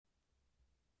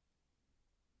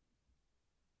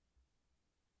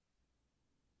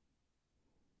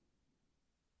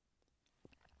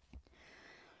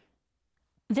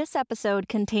This episode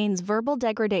contains verbal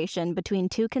degradation between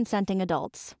two consenting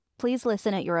adults. Please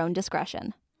listen at your own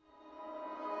discretion.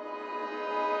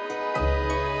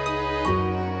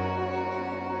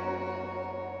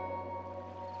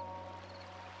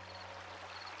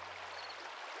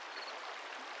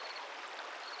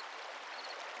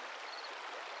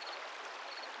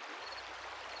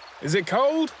 Is it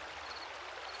cold?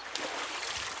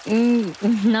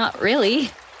 Not really.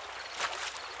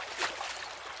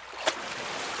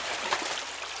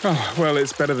 Oh, well,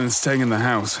 it's better than staying in the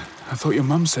house. I thought your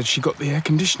mum said she got the air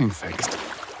conditioning fixed.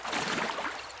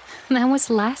 That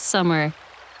was last summer.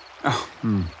 Oh,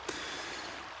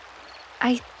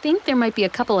 I think there might be a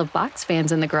couple of box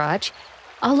fans in the garage.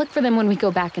 I'll look for them when we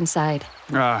go back inside.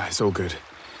 It's all good.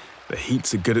 The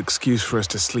heat's a good excuse for us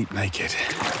to sleep naked.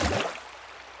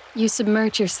 You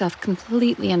submerge yourself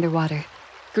completely underwater,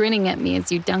 grinning at me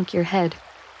as you dunk your head,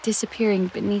 disappearing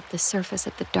beneath the surface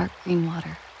of the dark green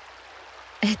water.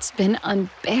 It's been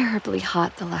unbearably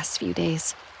hot the last few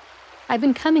days. I've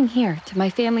been coming here to my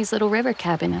family's little river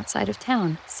cabin outside of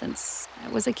town since I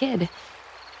was a kid,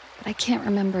 but I can't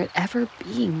remember it ever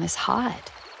being this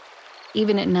hot.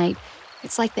 Even at night,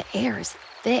 it's like the air is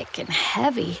thick and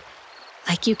heavy,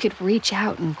 like you could reach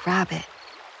out and grab it.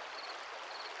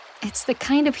 It's the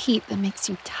kind of heat that makes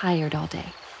you tired all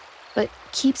day, but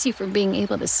keeps you from being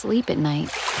able to sleep at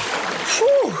night.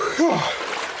 Whew. Oh,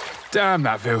 damn,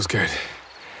 that feels good.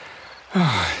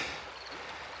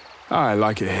 I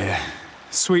like it here.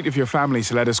 Sweet of your family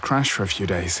to let us crash for a few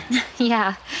days.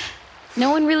 Yeah,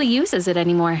 no one really uses it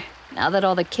anymore, now that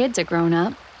all the kids are grown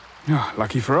up. Oh,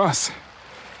 lucky for us.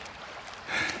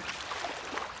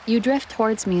 You drift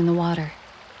towards me in the water,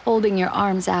 holding your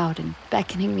arms out and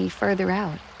beckoning me further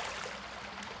out.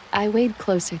 I wade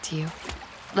closer to you,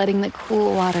 letting the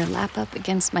cool water lap up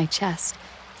against my chest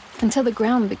until the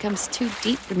ground becomes too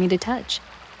deep for me to touch.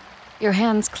 Your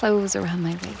hands close around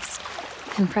my waist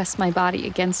and press my body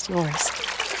against yours.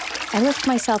 I lift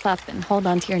myself up and hold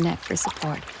onto your neck for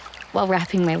support while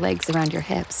wrapping my legs around your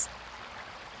hips.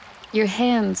 Your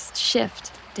hands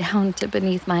shift down to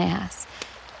beneath my ass,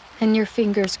 and your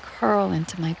fingers curl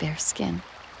into my bare skin.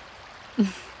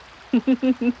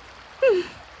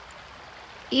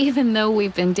 Even though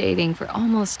we've been dating for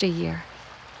almost a year,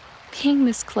 being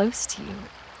this close to you,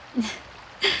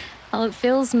 well, it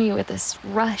fills me with this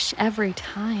rush every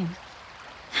time.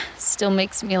 Still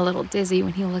makes me a little dizzy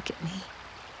when you look at me.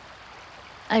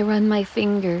 I run my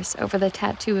fingers over the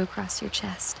tattoo across your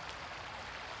chest.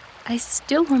 I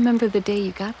still remember the day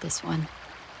you got this one.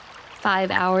 5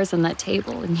 hours on that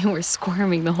table and you were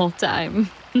squirming the whole time,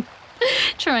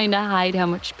 trying to hide how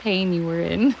much pain you were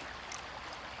in.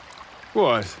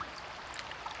 What?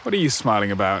 What are you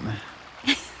smiling about?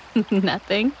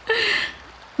 Nothing.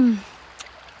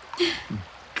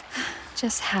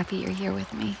 Just happy you're here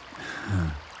with me.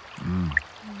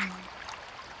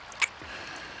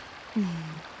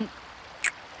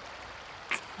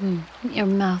 Your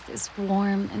mouth is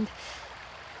warm and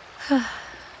I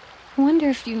wonder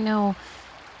if you know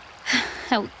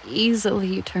how easily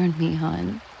you turn me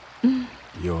on.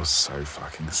 You're so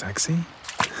fucking sexy.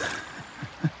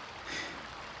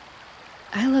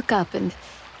 I look up and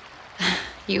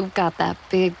you've got that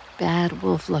big, bad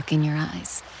wolf look in your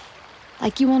eyes.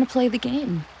 Like you want to play the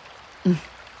game.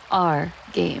 Our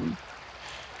game.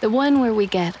 The one where we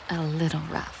get a little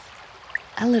rough,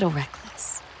 a little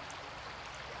reckless.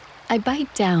 I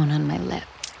bite down on my lip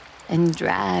and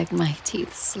drag my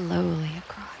teeth slowly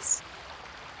across,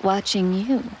 watching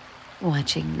you,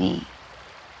 watching me.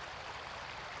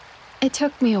 It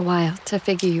took me a while to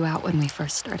figure you out when we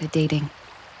first started dating.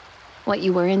 What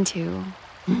you were into,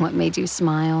 what made you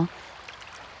smile.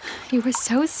 You were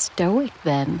so stoic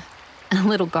then, a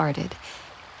little guarded,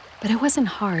 but it wasn't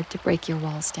hard to break your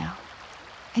walls down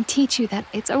and teach you that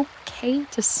it's okay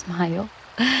to smile,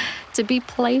 to be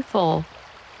playful.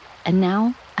 And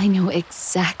now I know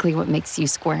exactly what makes you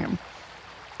squirm.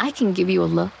 I can give you a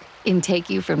look and take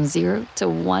you from 0 to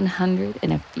 100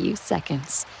 in a few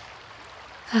seconds.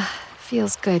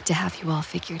 Feels good to have you all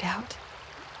figured out.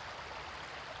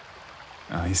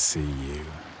 I see you.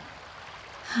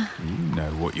 You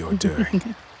know what you're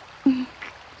doing.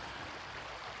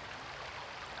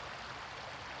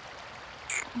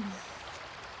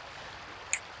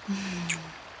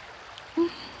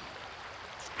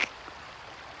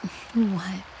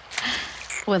 What?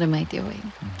 What am I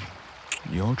doing?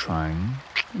 You're trying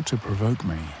to provoke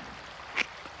me.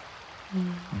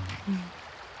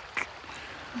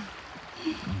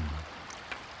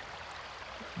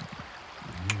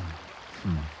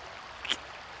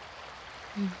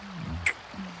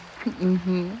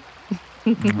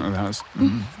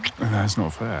 That's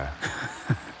not fair.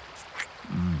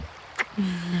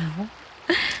 No.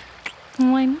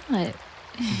 Why not?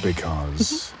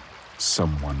 Because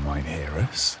someone might hear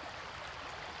us.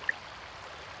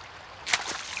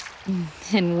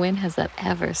 And when has that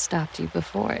ever stopped you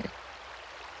before?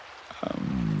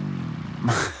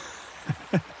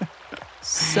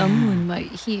 Someone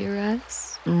might hear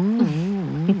us.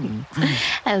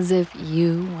 As if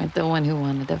you weren't the one who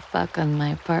wanted to fuck on my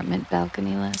apartment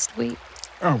balcony last week.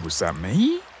 Oh, was that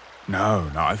me?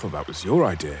 No, I thought that was your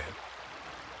idea.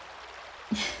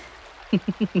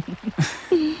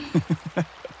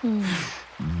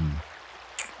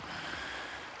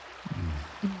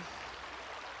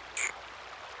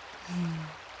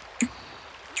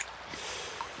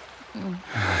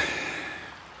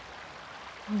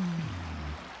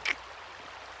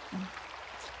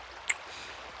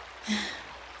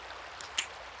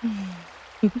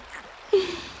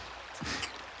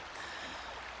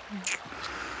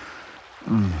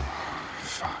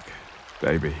 Fuck.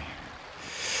 Baby.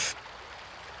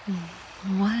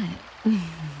 What?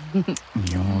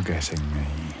 You're getting me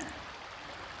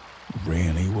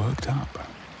really worked up.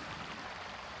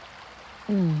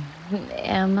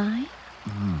 Am I?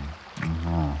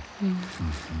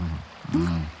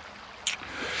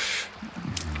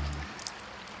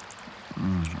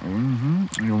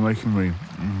 You're making me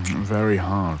very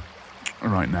hard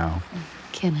right now.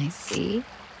 Can I see?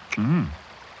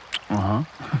 Uh-huh.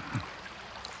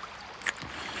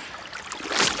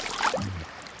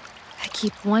 I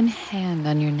keep one hand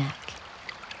on your neck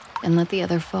and let the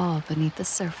other fall beneath the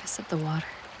surface of the water,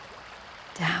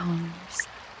 down your side,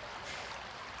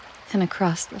 and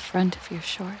across the front of your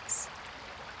shorts.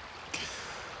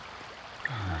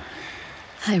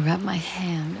 I wrap my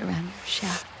hand around your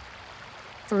shaft,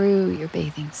 through your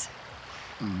bathing suit,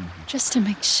 just to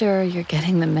make sure you're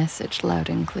getting the message loud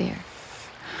and clear.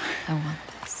 I want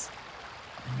this,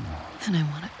 and I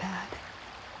want it bad.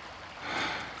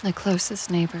 The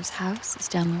closest neighbor's house is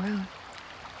down the road,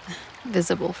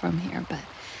 visible from here, but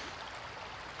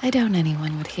I doubt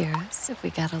anyone would hear us if we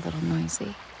got a little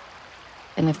noisy.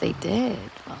 And if they did,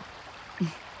 well,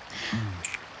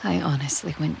 I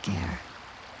honestly wouldn't care.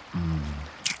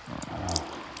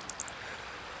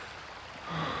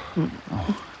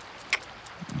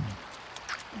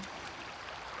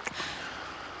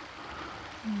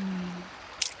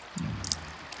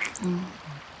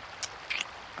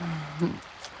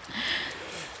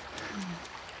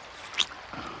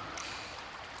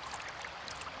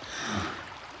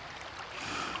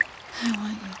 I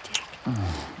want your dick.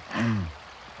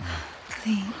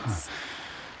 Please.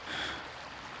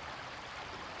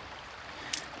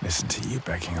 Listen to you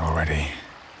begging already.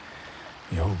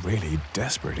 You're really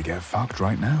desperate to get fucked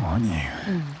right now, aren't you?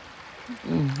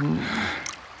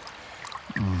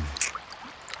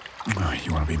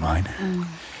 You want to be mine?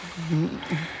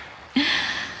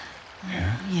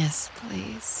 Yeah? Yes,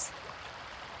 please.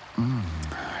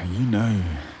 You know,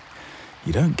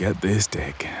 you don't get this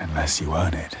dick unless you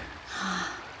earn it.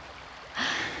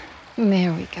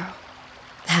 There we go.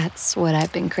 That's what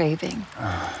I've been craving.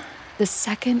 The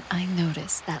second I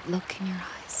noticed that look in your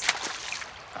eyes,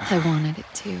 I wanted it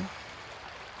too.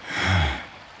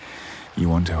 You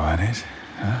want to earn it,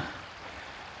 huh?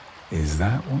 Is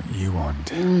that what you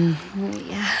want?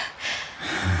 Yeah.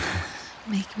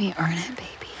 Make me earn it,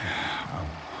 baby.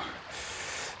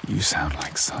 You sound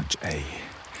like such a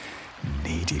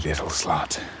needy little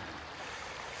slut.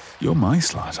 You're my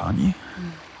slut, aren't you?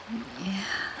 Yeah.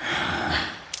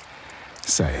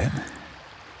 Say it.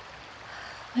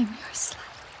 I'm your slut.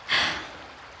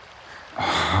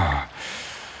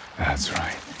 That's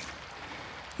right.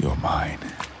 You're mine.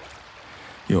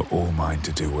 You're all mine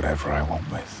to do whatever I want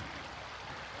with.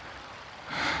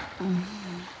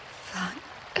 Fuck.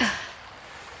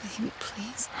 Baby,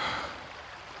 please.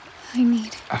 I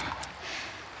need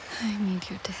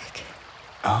your dick.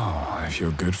 Oh, if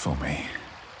you're good for me,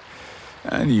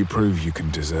 and you prove you can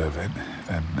deserve it,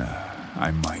 then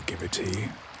I might give it to you.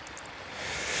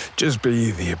 Just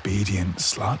be the obedient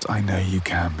slut I know you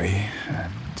can be,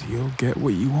 and you'll get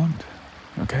what you want,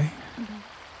 okay?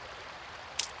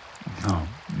 Oh.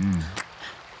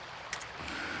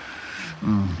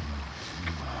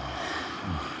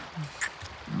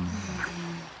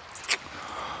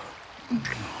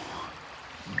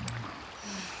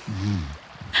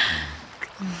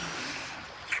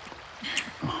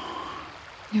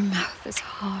 Your mouth is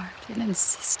hard and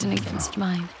insistent against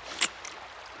mine.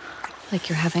 Like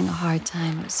you're having a hard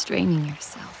time restraining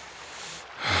yourself.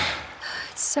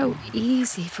 It's so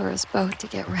easy for us both to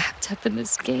get wrapped up in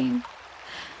this game.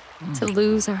 To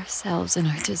lose ourselves in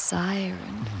our desire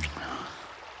and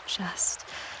just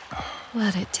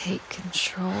Let it take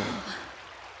control.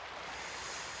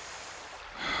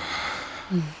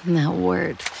 That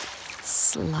word,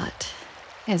 slut,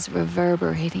 is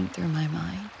reverberating through my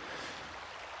mind.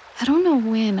 I don't know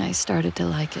when I started to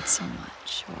like it so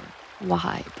much, or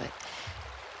why, but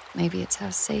maybe it's how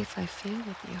safe I feel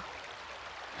with you.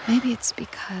 Maybe it's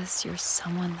because you're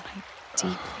someone that I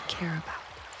deeply care about.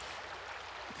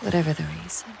 Whatever the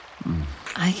reason,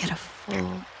 I get a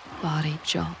full body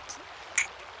jolt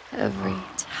every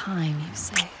time you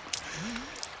say it.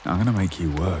 I'm gonna make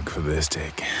you work for this,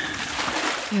 Dick.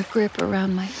 Your grip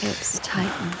around my hips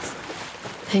tightens,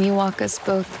 and you walk us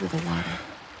both through the water,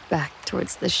 back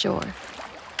towards the shore.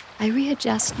 I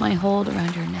readjust my hold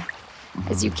around your neck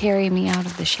as you carry me out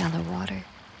of the shallow water.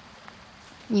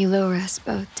 You lower us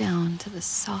both down to the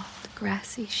soft,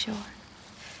 grassy shore.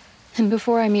 And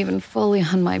before I'm even fully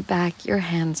on my back, your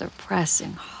hands are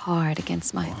pressing hard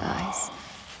against my thighs,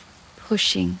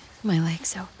 pushing my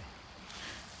legs open,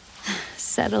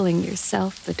 settling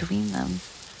yourself between them.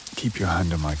 Keep your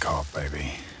hand on my cock,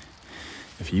 baby.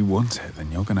 If you want it,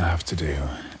 then you're gonna have to do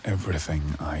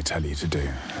everything I tell you to do,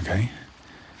 okay?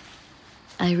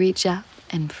 I reach up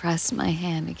and press my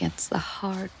hand against the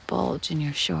hard bulge in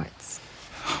your shorts.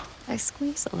 I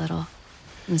squeeze a little,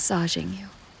 massaging you,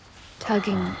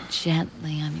 tugging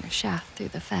gently on your shaft through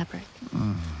the fabric.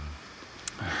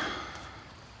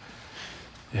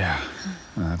 Yeah,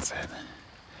 that's it.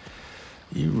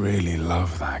 You really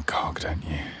love that cock, don't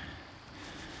you?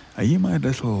 Are you my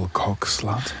little cock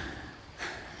slut?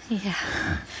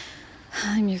 Yeah,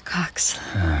 I'm your cock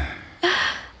slut.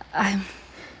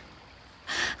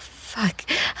 Fuck,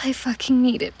 I fucking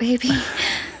need it, baby.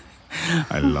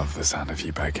 I love the sound of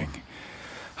you begging.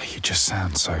 Oh, you just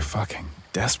sound so fucking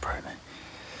desperate.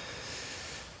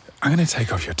 I'm gonna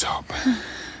take off your top.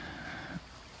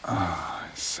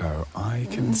 So I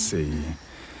can see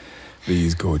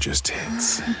these gorgeous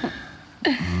tits.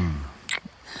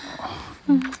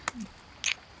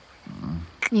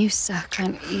 You suck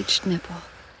on each nipple,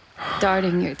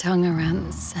 darting your tongue around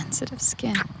the sensitive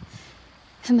skin.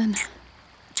 And then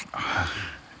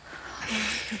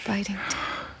you're biting too.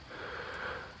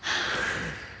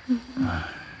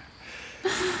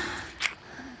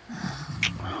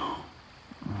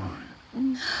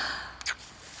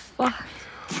 Fuck.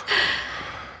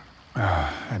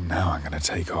 And now I'm gonna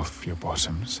take off your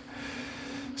bottoms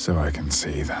so I can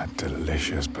see that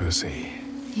delicious pussy.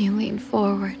 You lean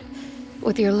forward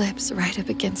with your lips right up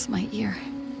against my ear.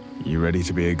 You ready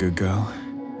to be a good girl?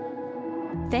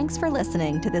 Thanks for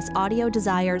listening to this Audio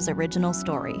Desires original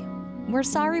story. We're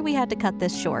sorry we had to cut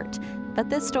this short, but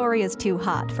this story is too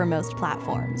hot for most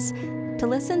platforms. To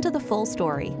listen to the full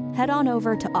story, head on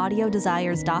over to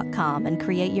audiodesires.com and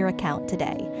create your account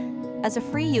today. As a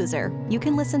free user, you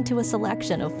can listen to a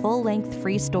selection of full-length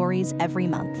free stories every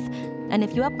month. And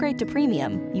if you upgrade to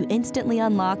premium, you instantly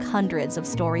unlock hundreds of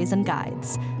stories and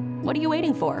guides. What are you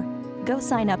waiting for? Go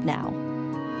sign up now.